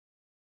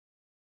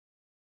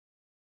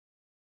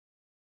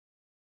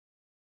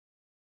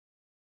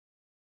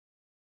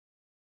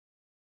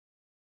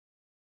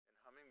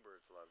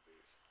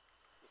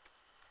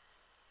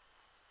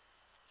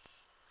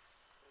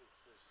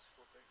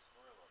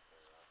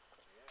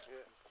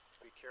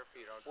careful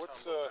you don't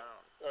What's tumble down.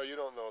 oh, you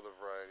don't know the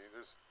variety.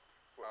 There's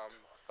what,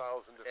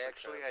 1,000 different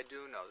Actually, kinds. I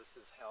do know. This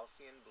is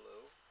Halcyon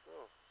Blue.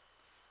 Oh.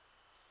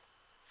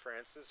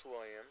 Francis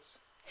Williams.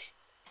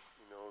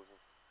 He knows them.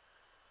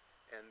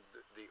 And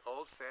the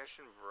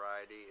old-fashioned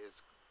variety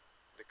is,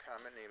 the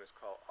common name is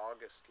called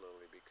August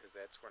lily because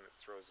that's when it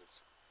throws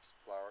its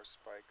flower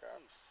spike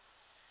up.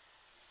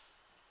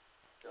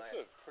 That's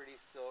a pretty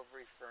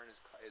silvery fern is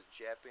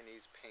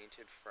Japanese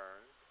painted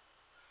fern.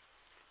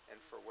 And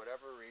for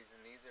whatever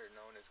reason, these are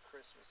known as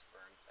Christmas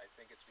ferns. I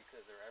think it's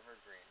because they're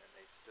evergreen and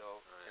they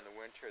still, in the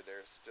winter,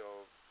 they're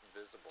still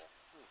visible.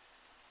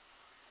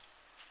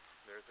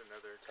 There's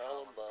another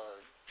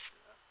Columbine.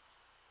 Yeah.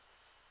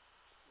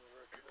 I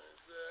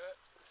recognize that.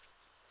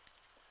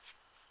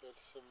 Got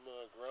some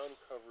ground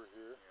cover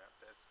here. Yeah,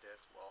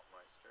 that's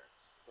Waldmeister.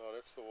 Oh,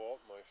 that's the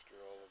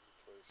Waldmeister all over the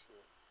place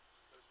here.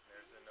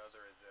 There's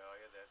another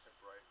azalea. That's a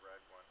bright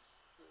red one.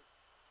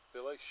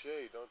 They like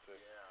shade, don't they?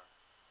 Yeah.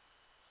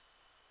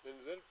 And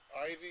is that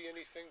ivy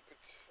anything?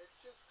 It's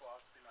just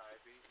Boston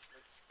ivy.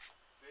 Its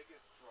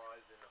biggest draw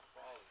is in the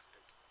fall.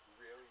 It's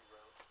really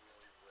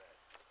red.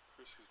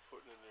 Chris is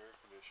putting in the air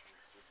conditioning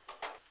system.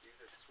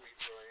 These are Sweet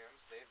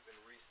Williams. They've been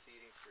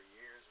reseeding for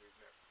years.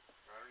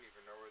 I don't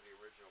even know where the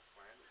original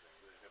plant is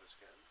anymore. They had a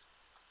scabbed?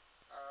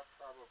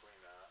 Probably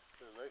not.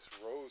 Got a nice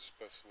rose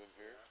specimen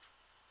here. Yeah.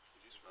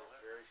 Did you smell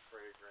that? Very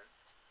fragrant.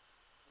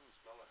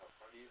 Smell it, how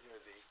fun. These are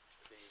those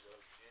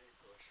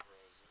in-bush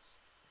roses.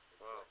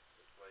 Wow.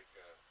 It's like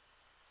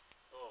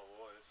oh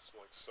boy, this is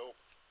like soap.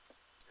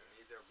 And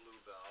these are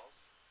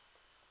bluebells.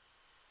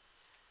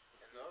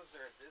 And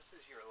this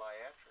is your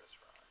liatris,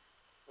 Ron.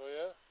 Oh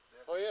yeah?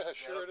 Oh yeah,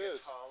 sure it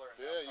is. Taller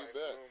and yeah, you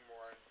bet. Bloom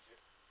more in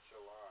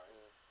July.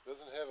 Yeah.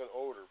 Doesn't have an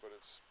odor, but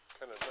it's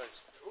kind of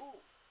nice. Ooh,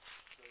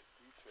 nice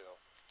detail.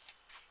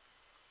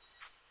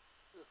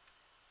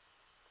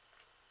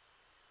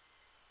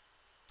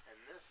 And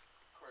this,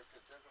 of course,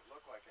 it doesn't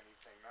look like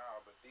anything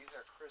now, but these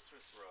are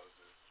Christmas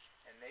roses,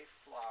 and they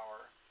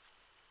flower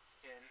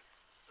in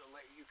the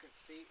late. You can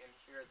see and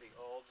hear the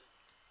old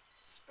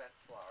spent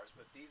flowers,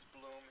 but these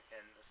bloom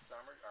in the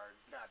summer, or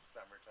not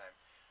summertime,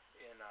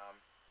 in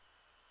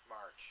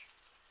March.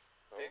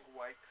 Oh. Big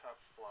white cup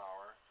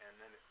flower, and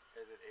then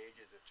as it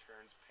ages, it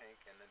turns pink,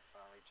 and then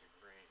finally to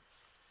green.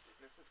 And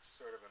this is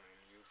sort of an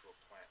unusual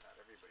plant. Not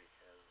everybody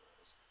has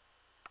those.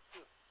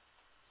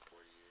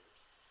 40 years.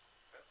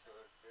 That's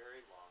a very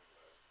long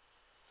life.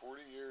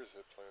 40 years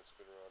that plant's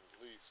been around at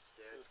least.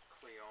 That's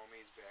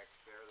Cleomes back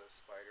there, the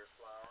spider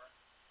flower.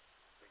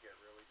 They get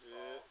really tall.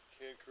 Yeah,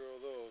 can't grow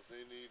those.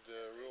 They need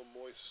real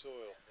moist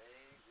soil. And they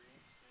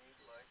reseed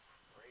like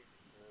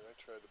crazy. Yeah, I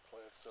tried to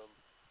plant some.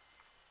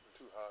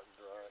 Too hot and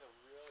dry. There's a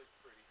really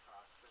pretty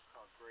hosta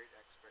called Great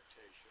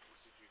Expectations.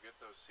 Did you get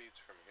those seeds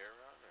from here,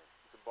 Ron? Or?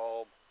 It's a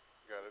bulb.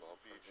 Got it Bulb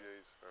at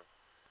BJ's. Oh.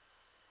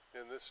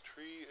 And this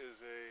tree is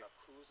a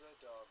Acusa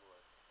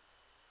dogwood.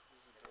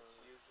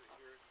 It's usually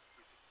here.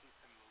 You can see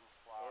some little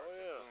flowers. Oh,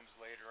 yeah. It blooms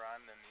later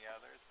on than the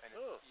others, and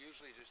it's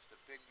usually just a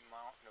big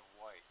mountain of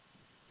white.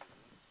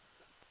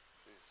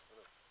 Jeez, what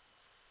a...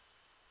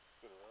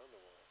 It's been around a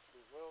while.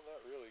 Well,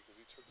 not really, because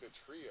he took that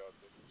tree out,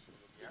 didn't he?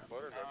 The big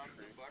butternut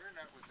tree. The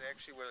butternut was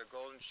actually where the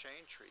golden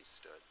shane tree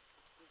stood.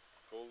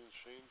 Golden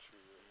shane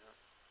tree, yeah.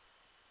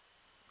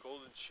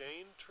 Golden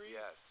shane tree?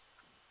 Yes.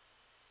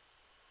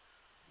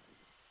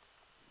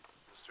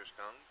 Mr.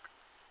 Skunk?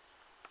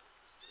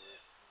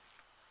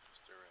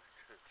 Mr. Rack.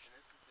 And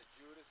this is the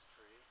Judas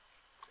tree.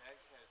 That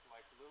has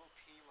like little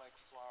pea-like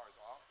flowers.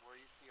 Where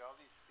you see all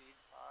these seed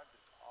pods,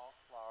 it's all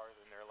flowers,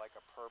 and they're like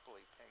a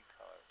purpley pink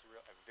color. It's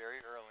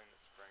very early in the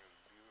spring.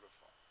 It's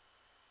beautiful.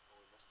 Oh,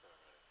 we must have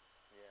it.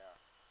 Yeah.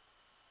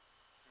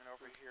 And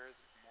over here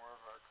is more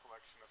of our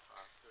collection of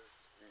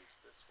hostas.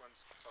 This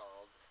one's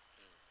called.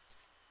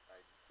 I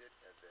did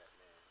have that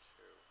name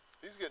too.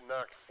 These get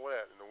knocked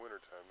flat in the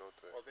wintertime, don't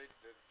they? Well, the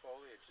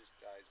foliage just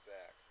dies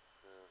back.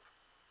 Yeah.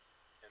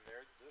 And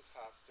this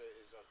hosta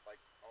is like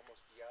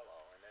almost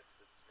yellow, and that's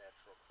its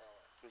natural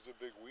color. There's a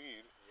big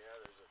weed. Yeah,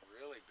 there's a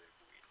really big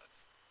weed.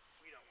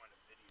 We don't want to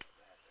video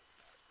that. That's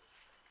not a good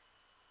thing.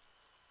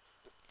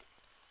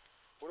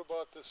 What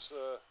about this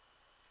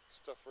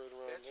stuff right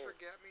around That's there?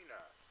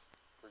 forget-me-nots.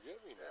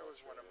 Forget-me-nots. That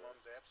was one of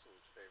Mom's absolute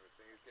favorite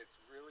things. It gets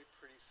really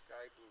pretty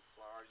sky blue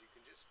flowers. You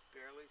can just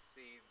barely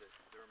see the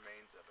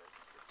remains of it.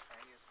 It's the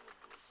tiniest little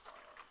blue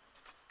flower.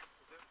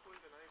 Was that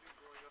poison ivy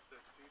growing up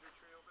that cedar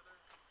tree over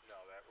there? No,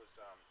 that was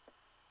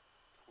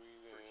Queen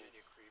Virginia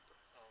Anne's. creeper.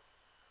 Oh.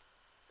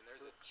 And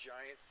there's a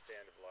giant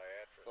stand of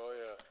liatris. Oh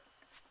yeah.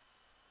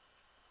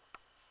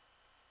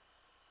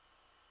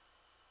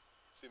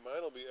 See,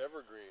 mine will be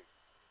evergreen.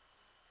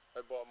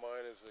 I bought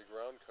mine as the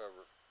ground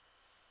cover.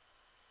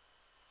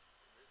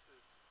 And this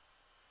is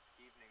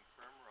evening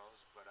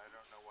primrose, but I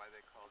don't know why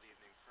they call it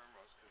evening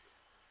primrose because it's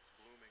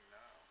blooming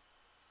now.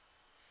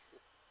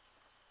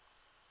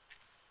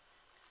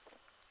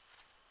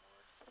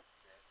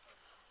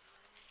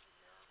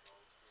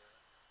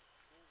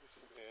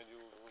 This is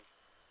annual.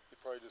 You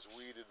probably just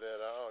weeded that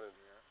out and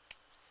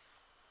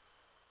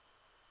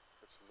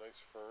got some nice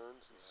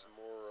ferns and some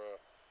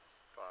more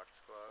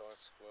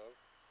Foxgloves. Foxglove.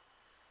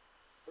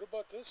 What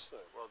about this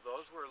thing? Well,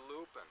 those were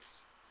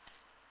lupins.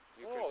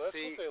 You Oh, can that's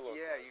see, what they look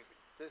yeah, like.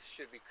 this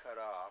should be cut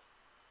off.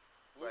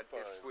 But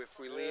if Lupines.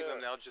 we leave them,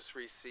 Yeah. they'll just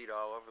reseed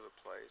all over the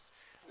place.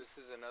 This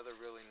is another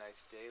really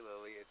nice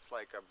daylily. It's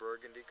like a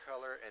burgundy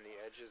color, and the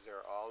edges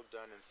are all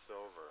done in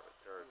silver.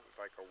 They're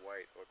like a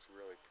white. Looks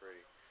really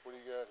pretty. What do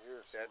you got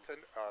here? That's a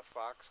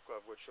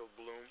foxglove, which will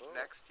bloom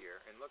next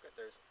year. And look at,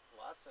 there's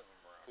lots of them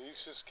around.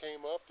 These just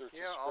came up. They're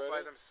Yeah, just all by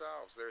spreading?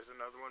 themselves. There's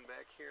another one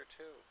back here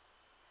too.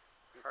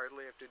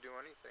 Hardly have to do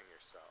anything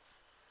yourself.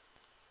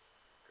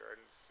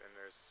 Gardens, and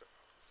there's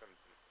some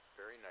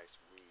very nice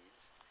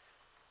weeds.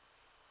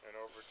 And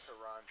over to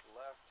Ron's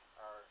left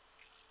are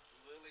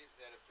lilies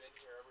that have been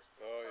here ever since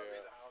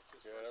probably the house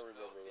was Yeah, I first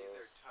built. remember These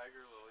those. are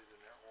tiger lilies,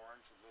 and they're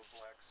orange with little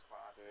black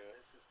spots. Yeah. And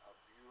this is a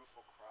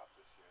beautiful crop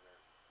this year.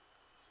 They're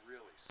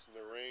really And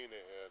the rain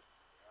they had.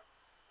 yeah,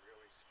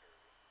 really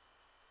sturdy.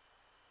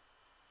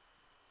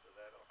 So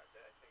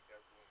I think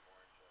that'll bloom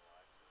more in July.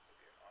 So this will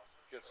be an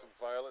awesome. Get show some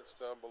for violets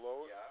birds. down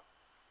below it. Yeah.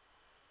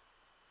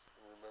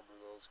 Remember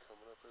those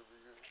coming up every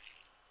year.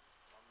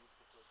 Mom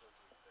used to put those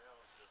in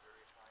sales. They're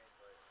very high in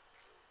vitamin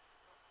C.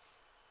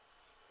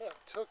 Yeah,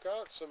 took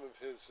out some of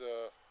his,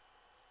 what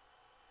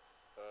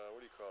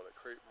do you call it?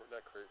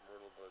 Not crepe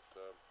myrtle, but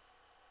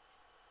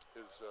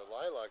his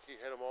lilac. He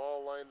had them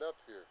all lined up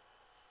here.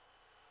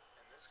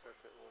 And this Got one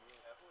that one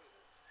bloomed heavily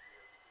this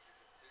year because you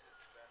can see the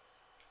spent.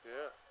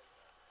 Yeah,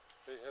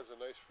 it has a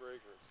nice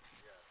fragrance.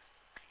 Yes.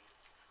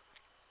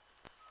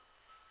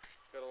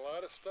 Got a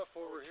lot of stuff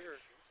over here.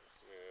 Shooters.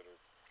 Yeah,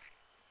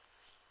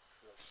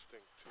 they'll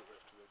stink too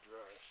after they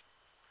dry.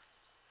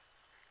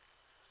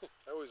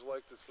 I always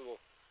liked this little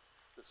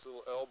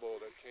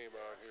elbow that came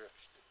out here.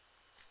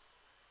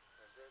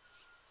 And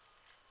this,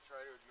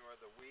 try to ignore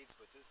the weeds,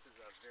 but this is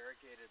a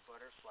variegated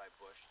butterfly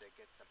bush that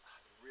gets some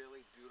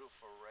really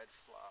beautiful red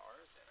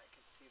flowers, and I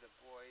can see the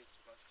boys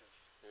must have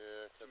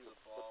Yeah, got threw the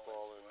the ball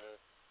football in into there.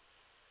 it.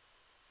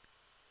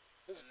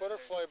 This And then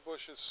butterfly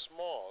bush is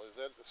small. Is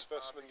that the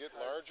specimen get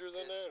Because larger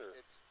than that, or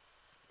It's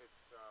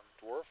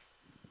dwarf?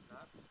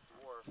 not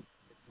dwarf,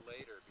 it's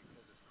later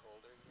because it's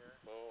colder here.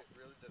 Oh. It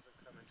really doesn't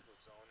come into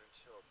its own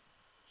until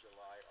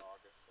July,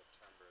 August,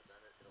 September.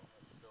 Then it'll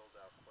have filled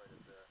out quite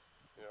a bit.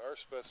 Yeah, our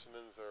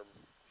specimens are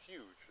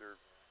huge.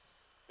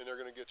 And they're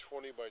going to get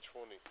 20 by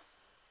 20.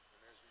 And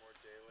there's more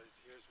dahlias.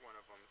 Here's one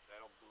of them.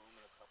 That'll bloom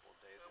in a couple of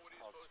days. It's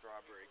called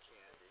strawberry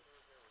candy.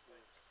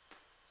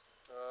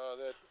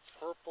 That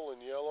purple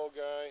and yellow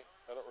guy,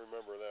 I don't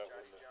remember that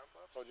Johnny one. jump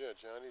ups? Oh yeah,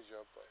 Johnny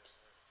jump ups.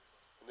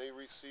 And they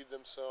reseed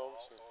themselves.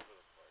 All over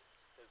the place.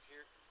 Because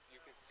here you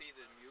can see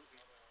the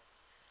mutant.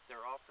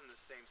 They're all from the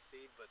same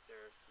seed, but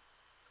there's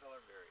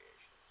color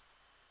variations.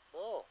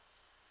 Oh,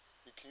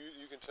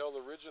 you can tell the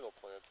original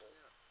plant then.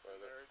 By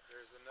And that.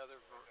 there's another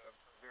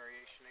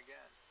variation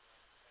again.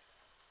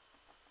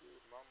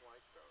 Mom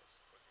liked those.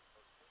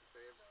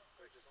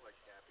 They're just like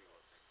happy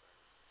looking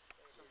things.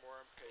 Some more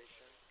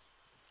impatiens.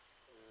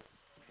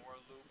 More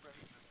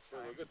lupins this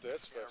Oh, time. look at that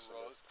In a specimen.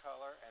 rose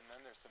color, and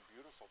then there's some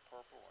beautiful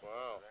purple ones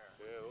Wow. over there.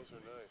 Yeah, those are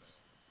nice.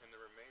 And the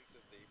remains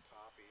of the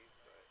poppies,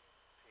 the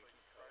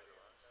pinky colored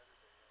ones.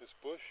 This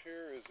bush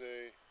here is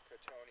a,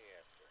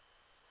 Cotoneaster.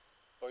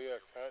 oh yeah,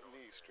 cotton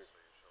Easter.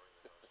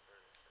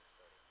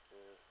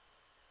 Yeah.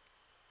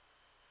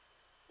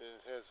 And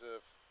it has a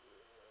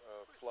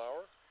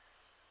flower.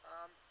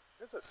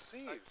 There's a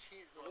seed.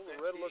 Well, little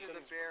these red-looking are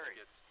the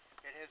berries.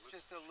 It has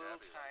just a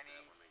little tiny,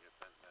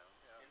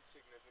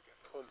 insignificant.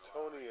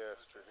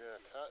 Cotoneaster.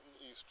 Yeah, cotton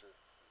Easter.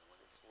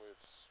 That's the way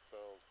it's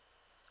spelled.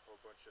 A whole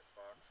bunch of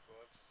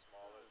foxgloves,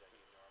 smaller than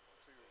you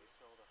normally see.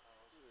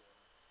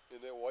 And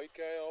that white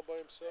guy all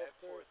by himself That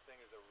there? poor thing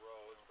is a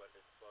rose, but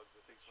it bugs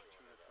at the chewing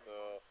it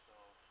up.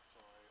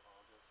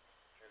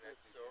 And that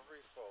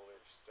silvery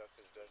foliage stuff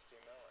is dusty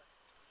melon.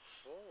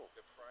 Oh,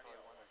 The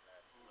perennial one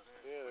that was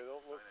yeah, they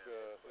don't look, put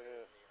it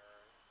yeah. in the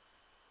urn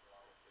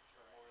along with the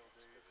geraniums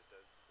because it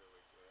does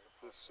really good.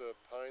 This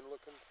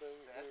pine-looking thing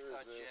That's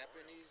here a is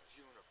Japanese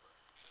juniper.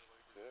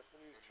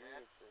 Japanese And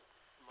that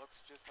juniper.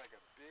 looks just like a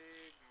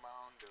big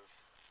mound of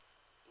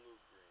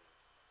blue-green.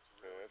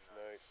 It's Yeah, really that's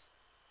nice.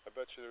 I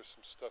bet you there's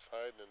some stuff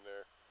hiding in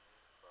there.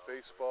 Probably.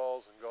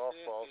 Baseballs and golf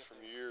balls from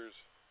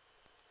years.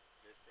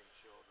 Missing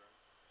children.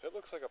 That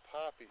looks like a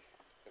poppy,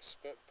 a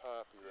spent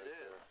poppy It right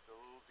there. is.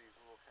 These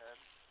little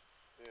heads.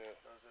 Yeah.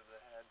 Those are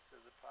the heads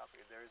of the poppy.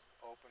 There's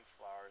open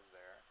flowers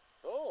there.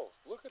 Oh,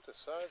 look at the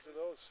size of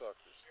those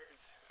suckers.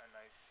 Here's a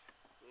nice.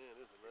 Yeah,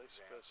 there's a nice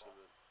Example.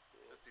 specimen.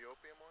 Is that the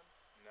opium one?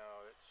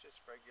 No, it's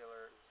just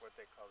regular, what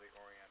they call the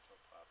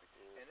oriental poppy.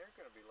 Mm. And there are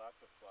going to be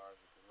lots of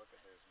flowers. If you look at,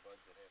 there's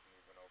buds that haven't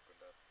even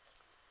opened up.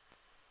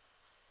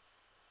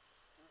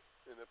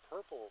 And the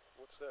purple,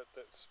 what's that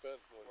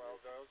spent one? Well,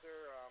 here? those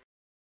are